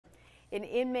An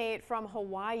inmate from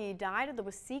Hawaii died at the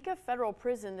Waseca Federal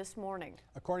Prison this morning.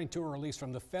 According to a release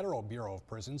from the Federal Bureau of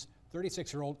Prisons,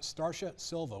 36-year-old Starsha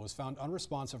Silva was found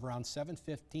unresponsive around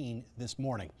 7:15 this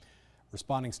morning.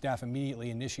 Responding staff immediately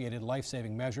initiated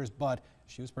life-saving measures, but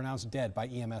she was pronounced dead by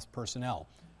EMS personnel.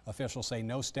 Officials say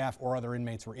no staff or other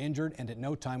inmates were injured, and at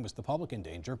no time was the public in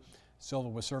danger. Silva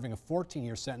was serving a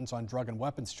 14-year sentence on drug and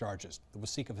weapons charges. The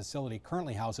Waseca facility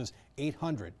currently houses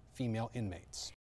 800 female inmates.